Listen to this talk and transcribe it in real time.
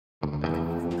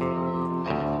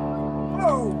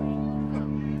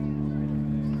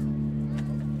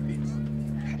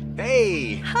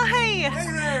Hey! Hi! Hey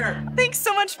there! Thanks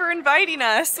so much for inviting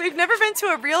us. We've never been to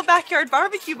a real backyard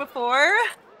barbecue before.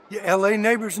 Your L.A.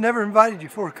 neighbors never invited you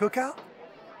for a cookout?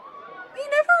 We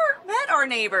never met our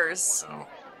neighbors. Oh.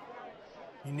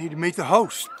 You need to meet the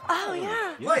host. Oh,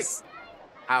 yeah. Yes.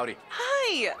 Howdy.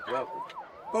 Hi! Welcome.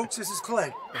 Folks, this is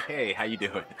Clay. Hey, how you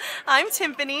doing? I'm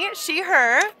Timpani, she,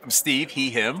 her. I'm Steve, he,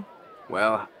 him.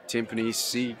 Well, Timpani,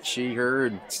 she, her,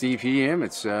 and Steve, he, him.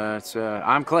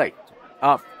 I'm Clay.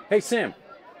 Hey, Sam.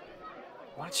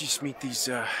 Why don't you just meet these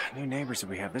new neighbors that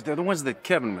we have? They're the ones that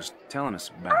Kevin was telling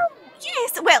us about.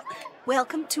 Yes, well,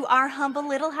 welcome to our humble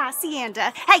little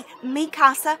hacienda. Hey, mi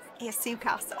casa es su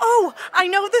casa. Oh, I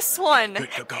know this one.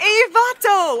 Go.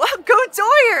 Evato! Go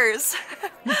Doyers!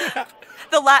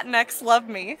 The Latinx love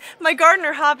me. My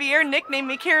gardener Javier nicknamed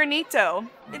me Caranito.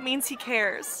 It means he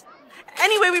cares.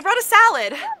 Anyway, we brought a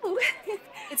salad. Oh.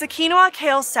 It's a quinoa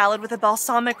kale salad with a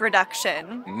balsamic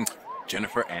reduction.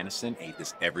 Jennifer Aniston ate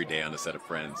this every day on the set of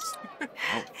Friends.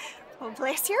 Well,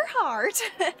 bless your heart.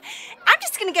 I'm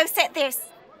just gonna go set this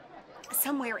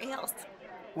somewhere else.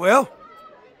 Well,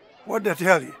 what'd I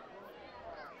tell you?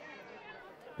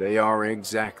 They are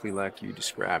exactly like you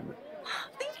described them.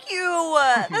 Thank you.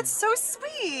 That's so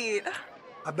sweet.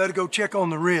 I better go check on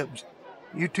the ribs.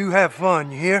 You two have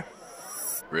fun, you hear?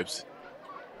 Ribs?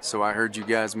 So I heard you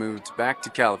guys moved back to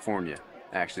California.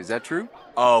 Actually, is that true?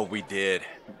 Oh, we did.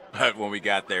 But when we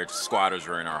got there, squatters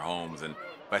were in our homes, and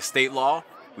by state law,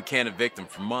 we can't evict them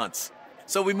for months.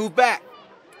 So we moved back.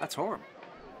 That's horrible.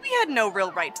 We had no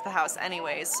real right to the house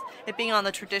anyways, it being on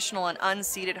the traditional and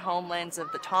unceded homelands of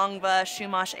the Tongva,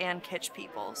 Chumash, and Kitsch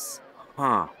peoples.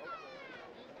 Huh.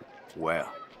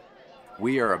 Well,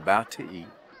 we are about to eat.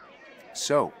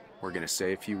 So, we're gonna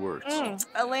say a few words.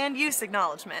 A land use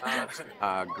acknowledgement.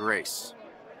 Grace.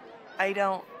 I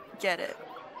don't get it.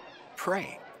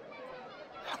 Pray.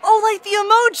 Oh, like the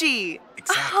emoji!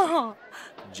 Exactly. Oh.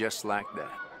 Just like that.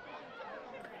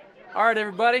 All right,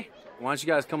 everybody. Why don't you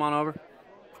guys come on over?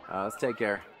 Let's take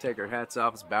our hats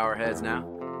off. Let's bow our heads now.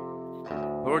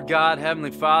 Lord God,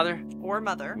 Heavenly Father, Or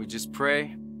mother. we just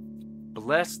pray,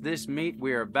 bless this meat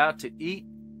we are about to eat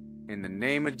in the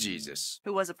name of Jesus.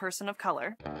 Who was a person of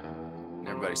color. And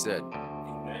everybody said,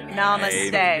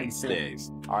 Namaste.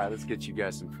 Stays. all right, let's get you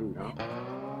guys some food, huh?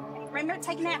 Remember to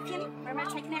take a napkin?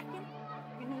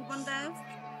 You need one of those?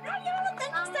 Oh, y'all,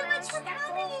 thank you so much for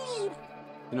coming.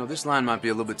 You know, this line might be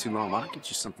a little bit too long. Why don't I get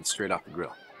you something straight off the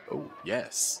grill? Oh,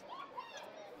 yes.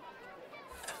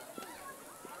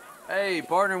 Hey,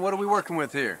 partner, what are we working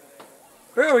with here?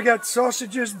 Well, we got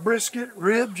sausages, brisket,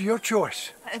 ribs, your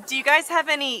choice. Do you guys have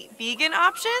any vegan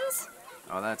options?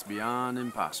 Oh, that's beyond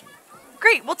impossible.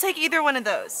 Great, we'll take either one of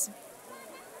those.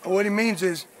 What he means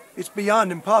is, it's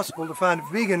beyond impossible to find a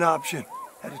vegan option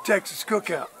at a Texas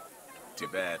cookout. Too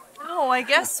bad. Oh, I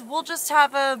guess we'll just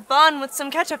have a bun with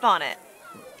some ketchup on it.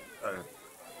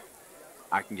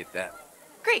 I can get that.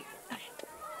 Great.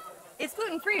 It's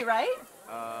gluten-free, right?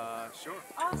 Sure.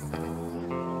 Awesome.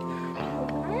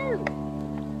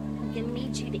 I'm gonna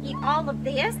need you to eat all of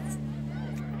this.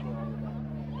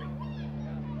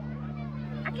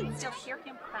 I can still hear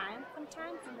him crying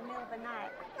sometimes in the middle of the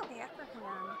night. I feel bad for him.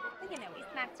 But, you know,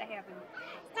 it's nice to have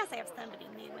somebody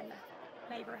new in the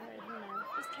neighborhood, you know.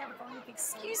 This California big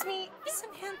Excuse me,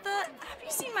 Samantha, have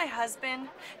you seen my husband?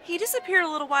 He disappeared a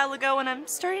little while ago and I'm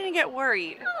starting to get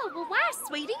worried. Oh, well, why,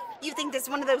 sweetie? You think this is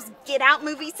one of those get out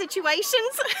movie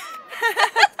situations?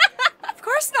 Of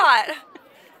course not.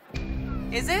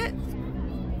 Is it?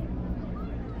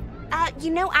 You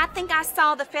know, I think I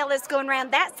saw the fellas going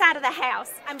around that side of the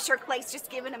house. I'm sure Clay's just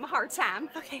giving him a hard time.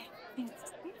 Okay.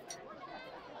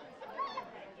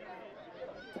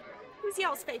 Who's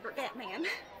y'all's favorite Batman?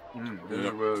 This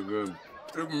is really good.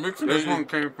 This one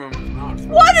came from...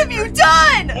 What have you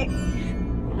done?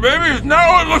 Maybe it's not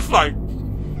what it looks like.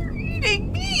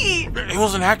 Eating me. It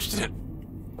was an accident.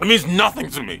 It means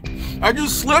nothing to me. I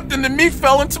just slipped and the meat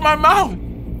fell into my mouth.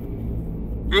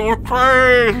 It was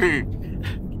crazy.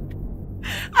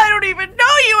 I don't even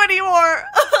know you anymore.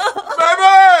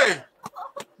 Baby!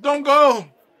 Don't go.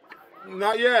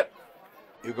 Not yet.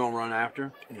 You gonna run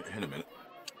after? In a minute.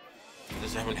 I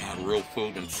just haven't had real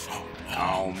food in so long.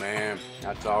 Oh, man.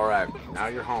 That's all right. Now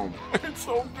you're home. It's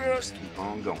so good. Just keep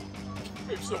on going.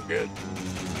 It's so good.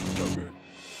 So good.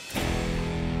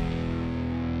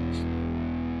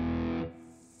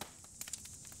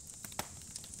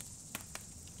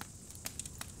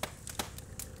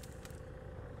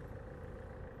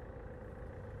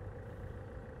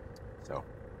 So,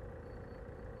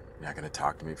 you're not gonna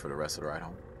talk to me for the rest of the ride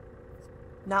home?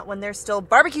 Not when there's still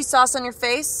barbecue sauce on your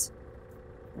face.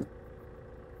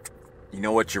 You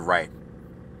know what? You're right.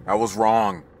 I was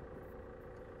wrong.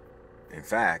 In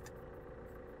fact,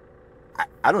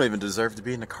 I don't even deserve to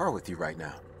be in the car with you right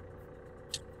now.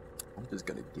 I'm just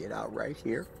gonna get out right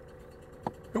here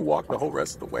and walk the whole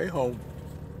rest of the way home.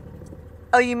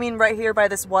 Oh, you mean right here by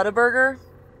this Whataburger?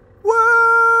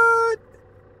 What?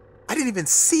 I didn't even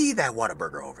see that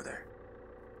Whataburger over there.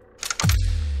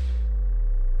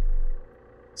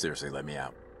 Seriously, let me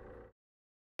out.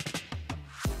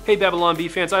 Hey Babylon Bee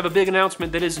fans, I have a big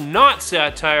announcement that is not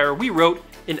satire. We wrote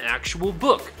an actual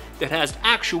book that has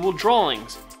actual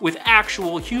drawings with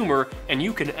actual humor, and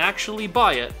you can actually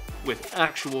buy it with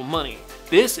actual money.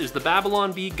 This is the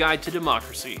Babylon Bee Guide to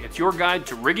Democracy. It's your guide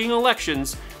to rigging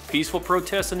elections, peaceful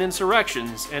protests and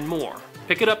insurrections, and more.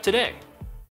 Pick it up today.